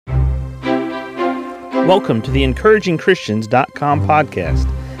Welcome to the encouragingchristians.com podcast.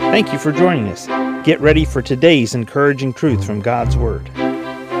 Thank you for joining us. Get ready for today's encouraging truth from God's Word.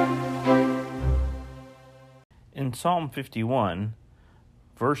 In Psalm 51,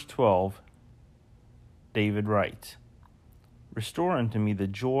 verse 12, David writes, "Restore unto me the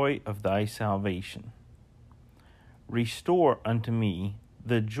joy of thy salvation. Restore unto me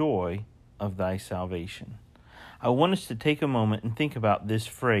the joy of thy salvation." I want us to take a moment and think about this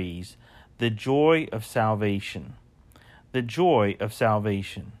phrase, the joy of salvation. The joy of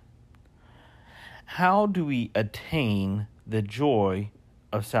salvation. How do we attain the joy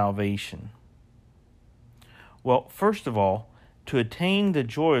of salvation? Well, first of all, to attain the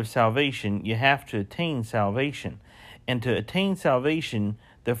joy of salvation, you have to attain salvation. And to attain salvation,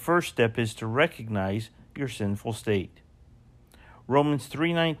 the first step is to recognize your sinful state. Romans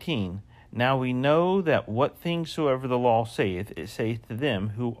 3:19, "Now we know that what things soever the law saith, it saith to them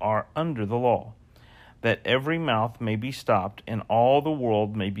who are under the law, that every mouth may be stopped, and all the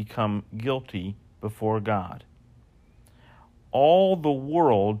world may become guilty before God." All the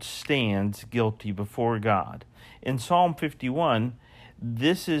world stands guilty before God. In Psalm 51,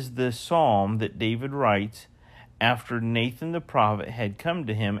 this is the psalm that David writes after Nathan the prophet had come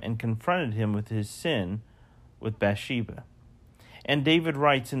to him and confronted him with his sin with Bathsheba. And David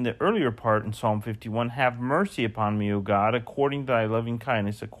writes in the earlier part in Psalm 51, "Have mercy upon me, O God, according to thy loving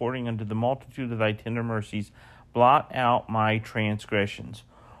kindness, according unto the multitude of thy tender mercies. Blot out my transgressions.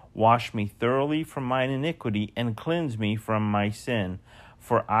 Wash me thoroughly from mine iniquity, and cleanse me from my sin.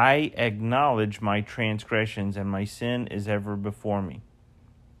 For I acknowledge my transgressions, and my sin is ever before me.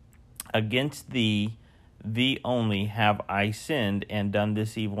 Against thee only have I sinned, and done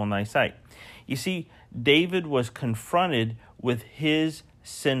this evil in thy sight." You see, David was confronted with his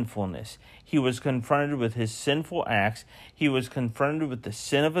sinfulness. He was confronted with his sinful acts. He was confronted with the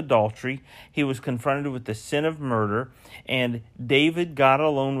sin of adultery. He was confronted with the sin of murder. And David got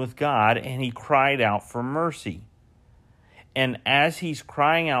alone with God, and he cried out for mercy. And as he's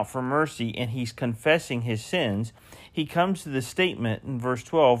crying out for mercy and he's confessing his sins, he comes to the statement in verse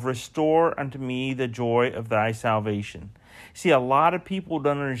 12, "Restore unto me the joy of thy salvation." See, a lot of people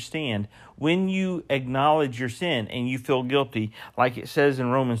don't understand when you acknowledge your sin and you feel guilty, like it says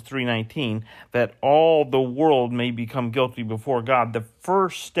in Romans 3:19, that all the world may become guilty before God. The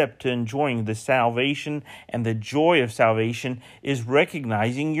first step to enjoying the salvation and the joy of salvation is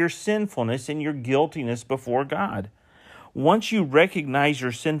recognizing your sinfulness and your guiltiness before God. Once you recognize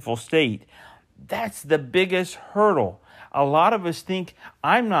your sinful state, that's the biggest hurdle. A lot of us think,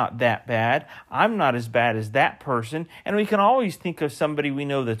 I'm not that bad. I'm not as bad as that person. And we can always think of somebody we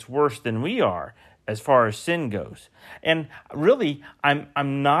know that's worse than we are as far as sin goes. And really,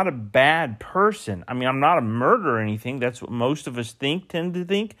 I'm not a bad person. I mean, I'm not a murderer or anything. That's what most of us tend to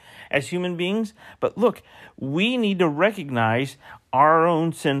think as human beings. But look, we need to recognize our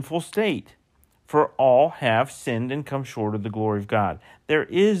own sinful state. "For all have sinned and come short of the glory of God. There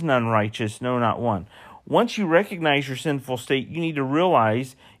is none righteous, no, not one." Once you recognize your sinful state, you need to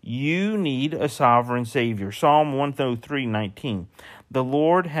realize you need a sovereign Savior. Psalm 103:19, "The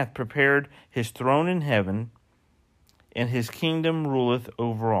Lord hath prepared his throne in heaven, and his kingdom ruleth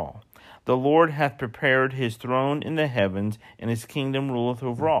over all." The Lord hath prepared his throne in the heavens, and his kingdom ruleth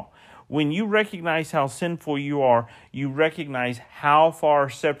over all. When you recognize how sinful you are, you recognize how far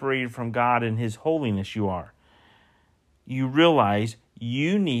separated from God and his holiness you are. You realize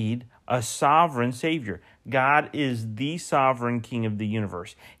you need a sovereign Savior. God is the sovereign King of the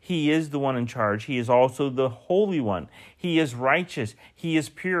universe. He is the one in charge. He is also the Holy One. He is righteous. He is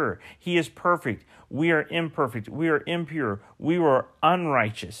pure. He is perfect. We are imperfect. We are impure. We are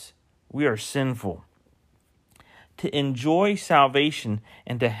unrighteous. We are sinful. To enjoy salvation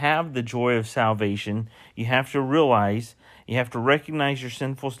and to have the joy of salvation, you have to recognize your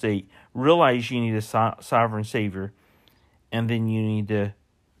sinful state, realize you need a sovereign Savior, and then you need to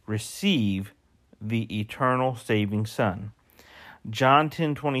receive the eternal saving Son. John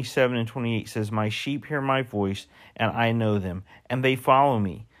 10:27 and 28 says, "My sheep hear my voice, and I know them, and they follow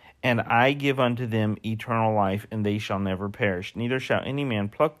me. And I give unto them eternal life, and they shall never perish, neither shall any man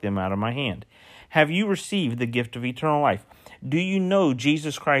pluck them out of my hand." Have you received the gift of eternal life? Do you know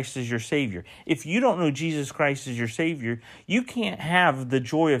Jesus Christ is your Savior? If you don't know Jesus Christ is your Savior, you can't have the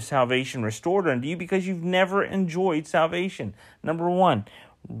joy of salvation restored unto you because you've never enjoyed salvation. Number one,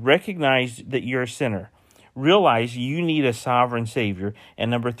 recognize that you're a sinner. Realize you need a sovereign Savior.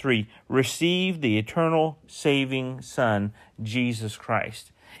 And number three, receive the eternal saving Son, Jesus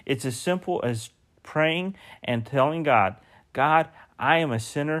Christ. It's as simple as praying and telling God, "God, I am a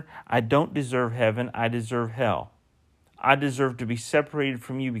sinner. I don't deserve heaven. I deserve hell. I deserve to be separated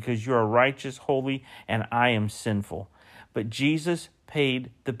from you because you are righteous, holy, and I am sinful. But Jesus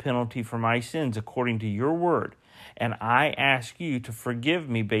paid the penalty for my sins according to your word. And I ask you to forgive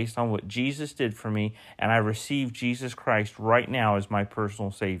me based on what Jesus did for me, and I receive Jesus Christ right now as my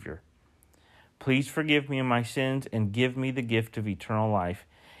personal Savior. Please forgive me of my sins and give me the gift of eternal life.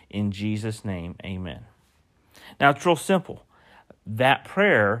 In Jesus' name, amen. Now, it's real simple. That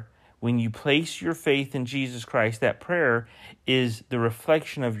prayer, when you place your faith in Jesus Christ, that prayer is the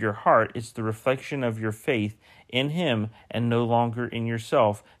reflection of your heart. It's the reflection of your faith in Him and no longer in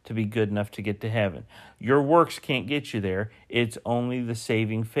yourself to be good enough to get to heaven. Your works can't get you there. It's only the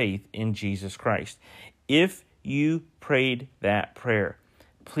saving faith in Jesus Christ. If you prayed that prayer,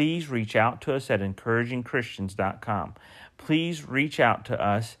 please reach out to us at encouragingchristians.com. Please reach out to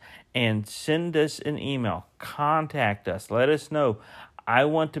us and send us an email. Contact us. Let us know. I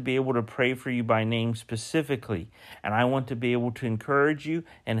want to be able to pray for you by name specifically, and I want to be able to encourage you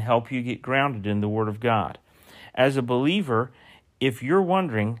and help you get grounded in the Word of God. As a believer, if you're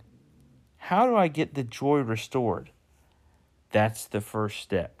wondering, how do I get the joy restored? That's the first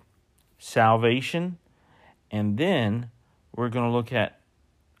step. Salvation, and then we're going to look at,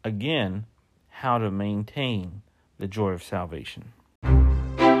 again, how to maintain the joy of salvation.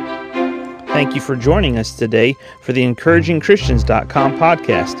 Thank you for joining us today for the EncouragingChristians.com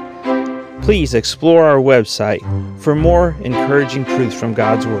podcast. Please explore our website for more encouraging truths from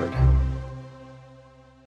God's Word.